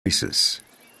crisis.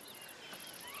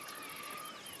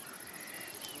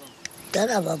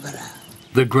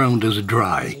 The ground is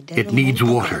dry. It needs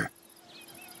water.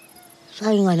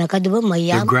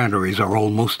 The granaries are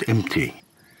almost empty.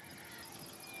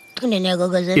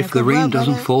 If the rain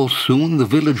doesn't fall soon, the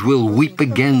village will weep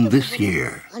again this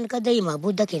year.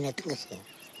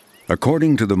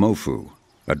 According to the Mofu,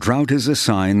 a drought is a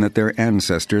sign that their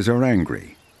ancestors are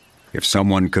angry. If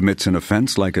someone commits an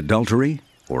offense like adultery,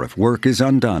 or if work is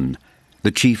undone,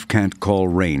 the chief can't call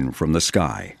rain from the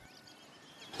sky.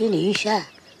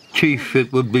 Chief,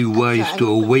 it would be wise to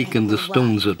awaken the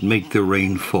stones that make the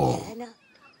rain fall.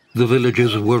 The village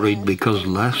is worried because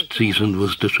last season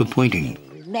was disappointing.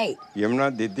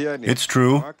 It's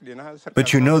true,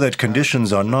 but you know that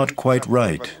conditions are not quite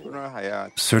right.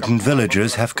 Certain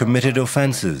villagers have committed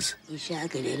offenses.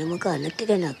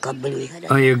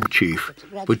 I agree, Chief,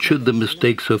 but should the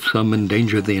mistakes of some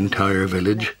endanger the entire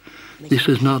village, this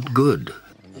is not good.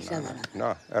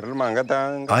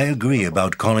 I agree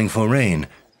about calling for rain,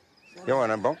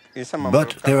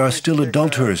 but there are still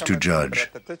adulterers to judge,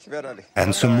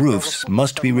 and some roofs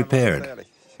must be repaired.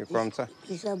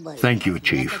 Thank you,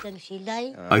 Chief.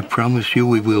 I promise you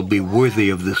we will be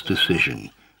worthy of this decision.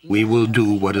 We will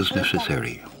do what is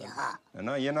necessary.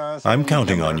 I'm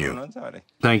counting on you.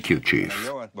 Thank you, Chief.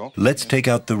 Let's take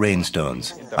out the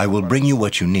rainstones. I will bring you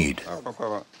what you need.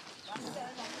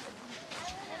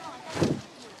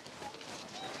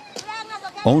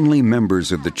 Only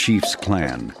members of the chief's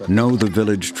clan know the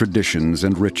village traditions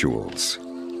and rituals.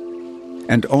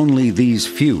 And only these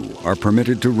few are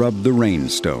permitted to rub the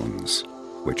rainstones,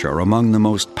 which are among the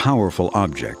most powerful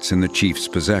objects in the chief's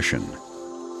possession.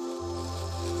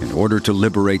 In order to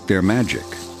liberate their magic,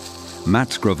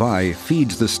 Matskravai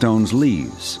feeds the stones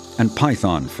leaves and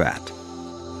python fat.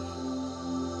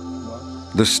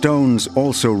 The stones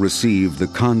also receive the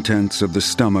contents of the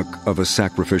stomach of a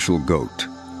sacrificial goat,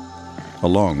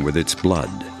 along with its blood.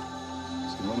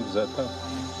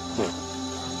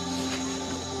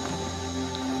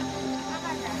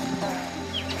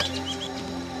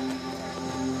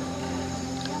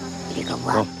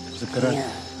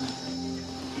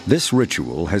 This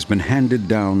ritual has been handed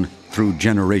down through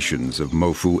generations of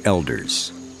Mofu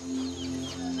elders.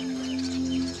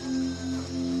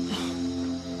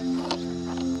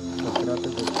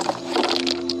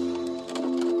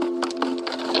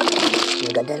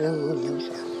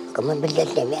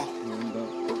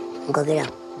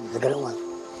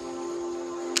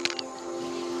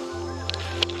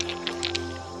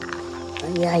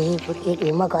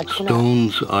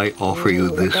 Stones, I offer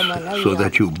you this so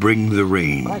that you bring the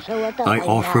rain. I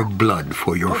offer blood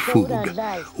for your food.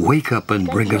 Wake up and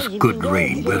bring us good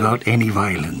rain without any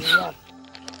violence.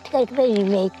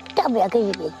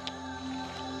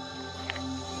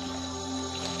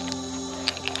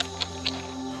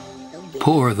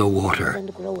 Pour the water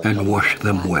and wash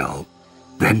them well.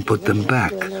 Then put them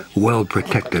back, well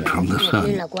protected from the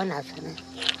sun.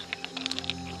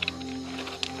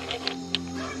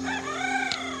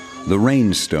 The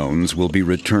rainstones will be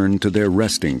returned to their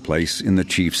resting place in the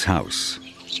chief's house.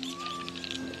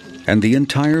 And the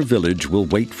entire village will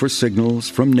wait for signals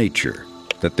from nature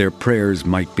that their prayers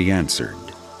might be answered.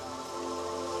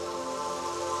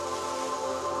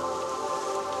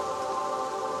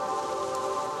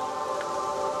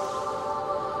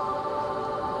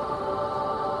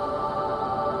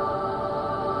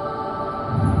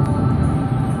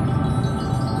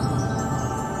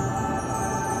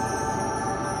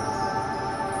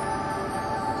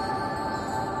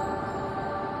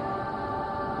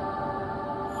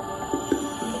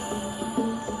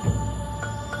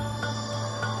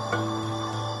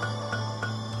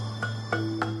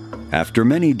 After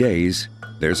many days,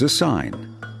 there's a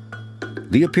sign.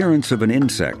 The appearance of an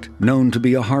insect known to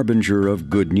be a harbinger of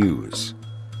good news.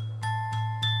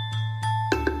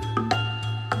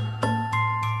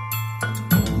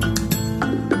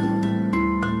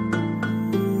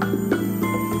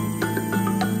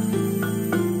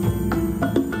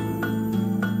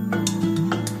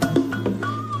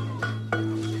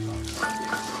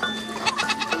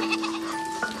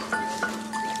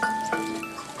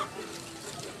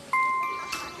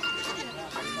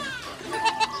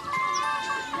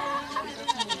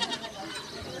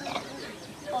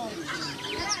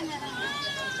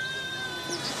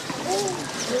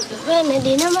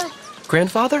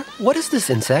 Grandfather, what is this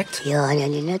insect?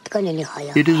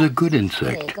 It is a good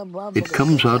insect. It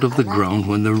comes out of the ground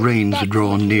when the rains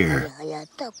draw near.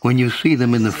 When you see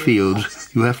them in the fields,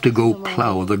 you have to go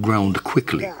plow the ground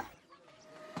quickly.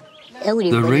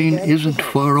 The rain isn't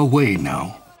far away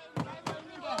now.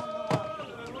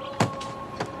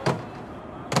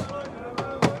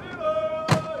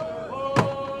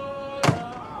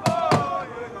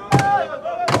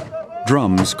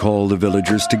 Drums call the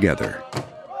villagers together.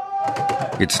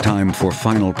 It's time for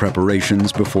final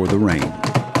preparations before the rain.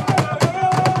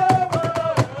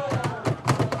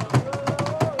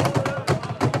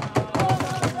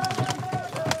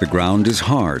 The ground is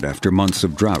hard after months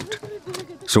of drought,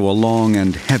 so a long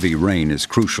and heavy rain is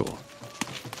crucial.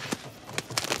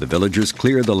 The villagers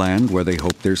clear the land where they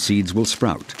hope their seeds will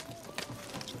sprout,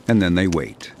 and then they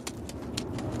wait.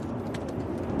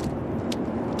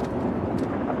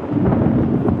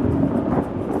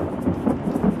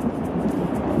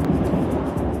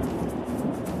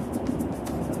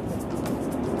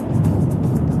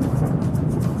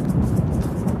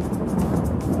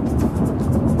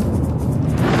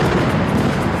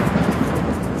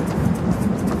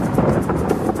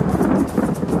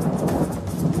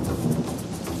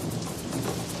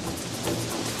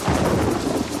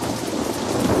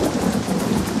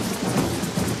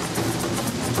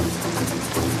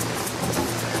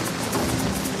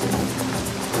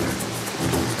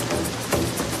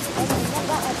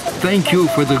 Thank you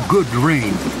for the good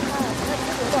rain.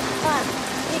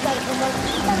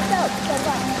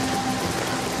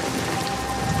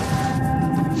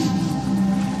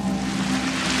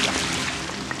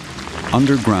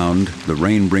 Underground, the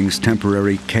rain brings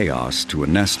temporary chaos to a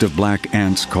nest of black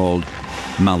ants called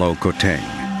malokoteng.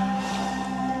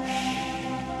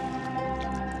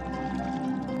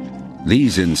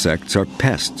 These insects are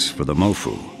pests for the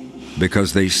mofu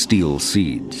because they steal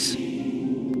seeds.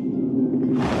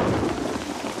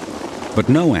 But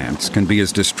no ants can be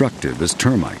as destructive as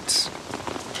termites.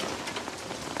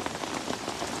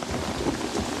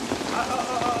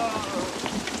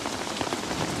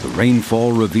 The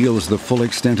rainfall reveals the full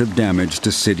extent of damage to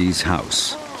Siddi's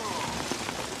house.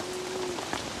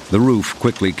 The roof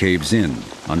quickly caves in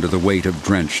under the weight of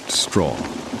drenched straw.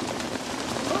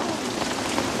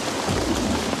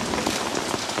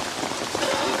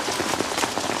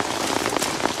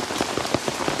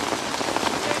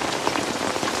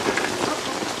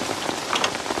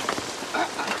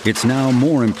 It's now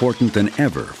more important than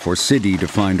ever for Siddi to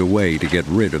find a way to get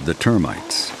rid of the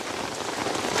termites.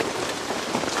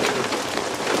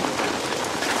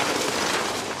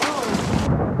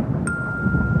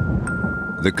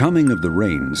 The coming of the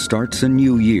rain starts a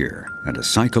new year and a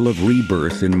cycle of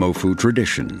rebirth in Mofu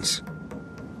traditions.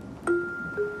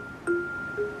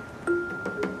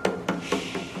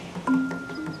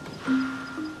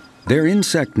 Their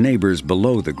insect neighbors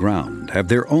below the ground have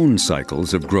their own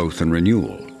cycles of growth and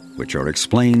renewal, which are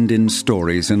explained in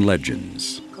stories and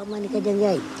legends.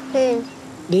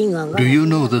 Do you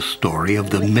know the story of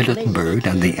the millet bird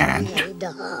and the ant?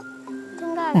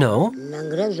 No.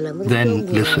 Then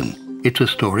listen, it's a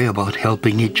story about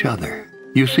helping each other.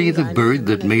 You see the bird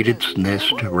that made its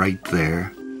nest right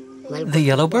there? The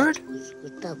yellow bird?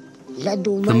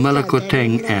 The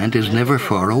malokoteng ant is never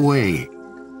far away.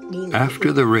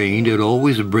 After the rain, it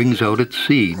always brings out its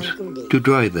seeds to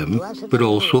dry them, but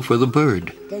also for the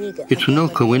bird. It's no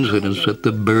coincidence that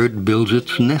the bird builds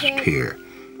its nest here.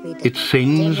 It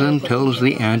sings and tells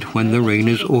the ant when the rain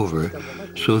is over,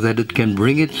 so that it can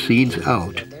bring its seeds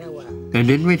out. And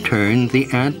in return,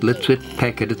 the ant lets it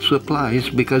peck at its supplies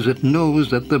because it knows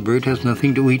that the bird has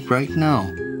nothing to eat right now.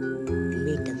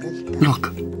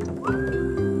 Look.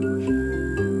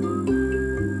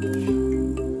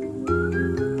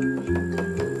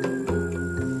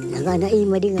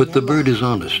 But the bird is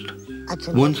honest.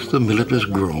 Once the millet is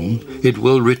grown, it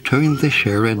will return the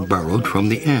share it borrowed from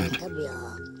the ant.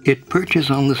 It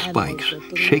perches on the spikes,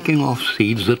 shaking off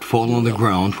seeds that fall on the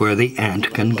ground where the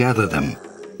ant can gather them.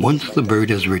 Once the bird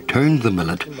has returned the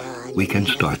millet, we can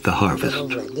start the harvest.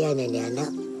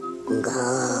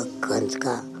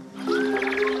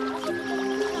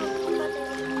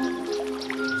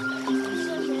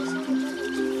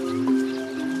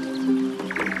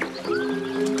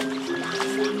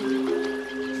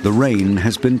 The rain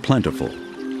has been plentiful.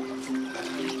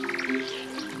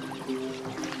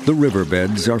 The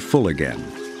riverbeds are full again.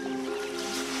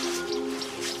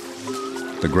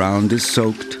 The ground is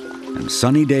soaked, and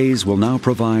sunny days will now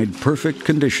provide perfect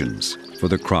conditions for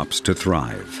the crops to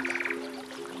thrive.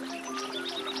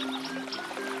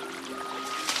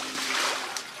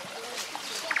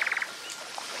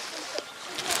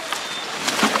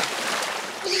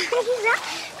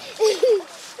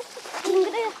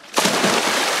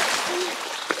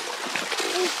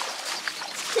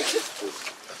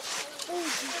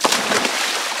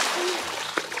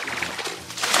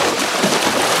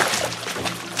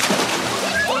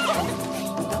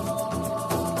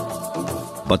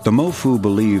 But the Mofu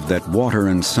believe that water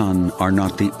and sun are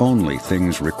not the only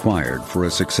things required for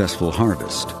a successful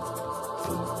harvest.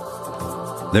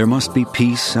 There must be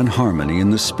peace and harmony in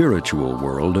the spiritual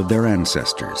world of their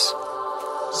ancestors.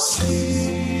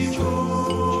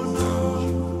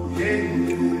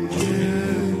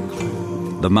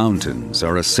 The mountains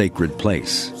are a sacred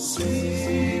place.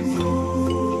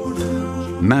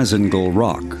 Mazengel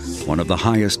Rock, one of the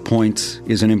highest points,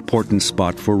 is an important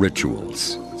spot for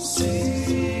rituals.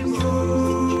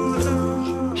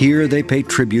 Here they pay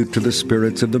tribute to the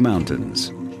spirits of the mountains,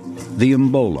 the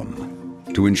Imbolam,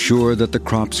 to ensure that the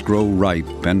crops grow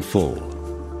ripe and full.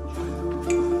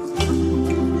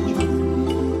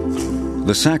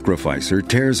 The sacrificer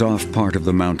tears off part of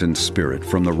the mountain spirit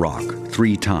from the rock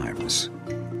 3 times.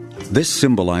 This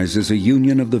symbolizes a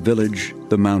union of the village,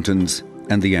 the mountains,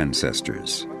 and the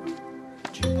ancestors.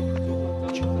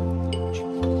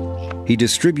 He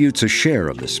distributes a share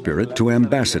of the spirit to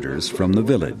ambassadors from the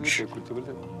village.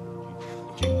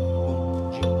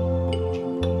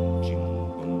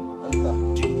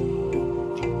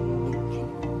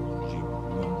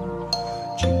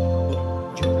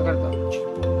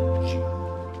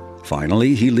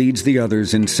 Finally, he leads the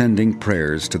others in sending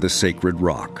prayers to the sacred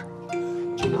rock.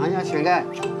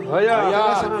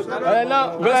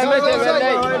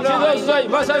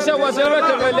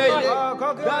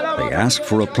 They ask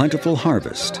for a plentiful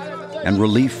harvest and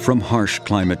relief from harsh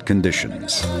climate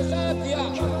conditions.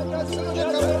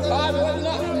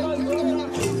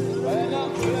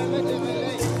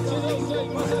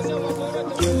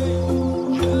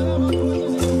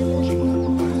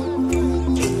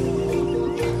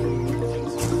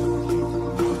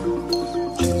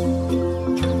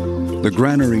 The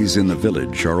granaries in the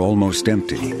village are almost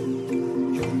empty,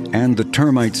 and the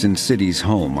termites in City's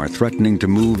home are threatening to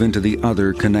move into the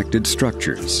other connected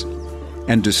structures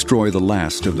and destroy the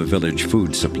last of the village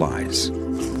food supplies.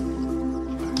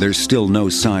 There's still no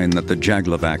sign that the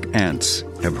Jaglavak ants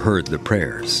have heard the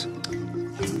prayers.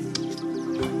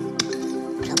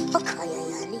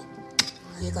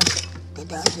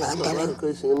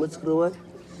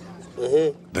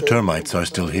 The termites are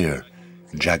still here.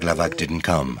 Jaglavak didn't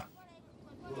come.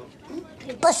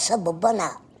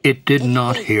 It did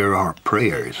not hear our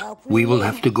prayers. We will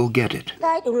have to go get it.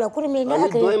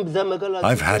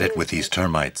 I've had it with these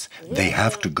termites. They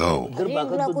have to go.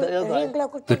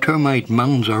 The termite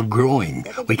mounds are growing.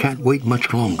 We can't wait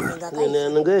much longer.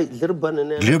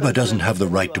 Lirba doesn't have the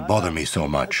right to bother me so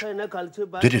much.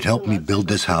 Did it help me build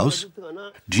this house?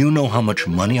 Do you know how much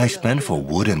money I spent for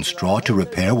wood and straw to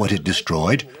repair what it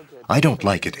destroyed? I don't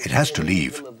like it. It has to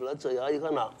leave.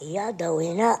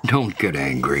 Don't get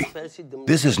angry.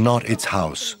 This is not its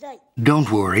house. Don't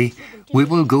worry. We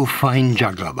will go find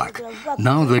Jaglavak.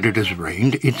 Now that it has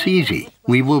rained, it's easy.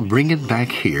 We will bring it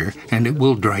back here and it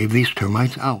will drive these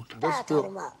termites out.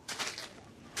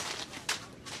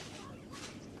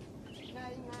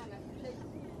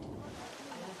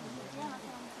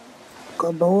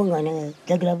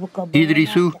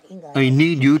 Idrisu, I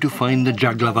need you to find the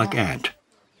Jaglavak ant.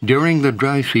 During the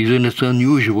dry season, it's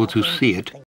unusual to see it,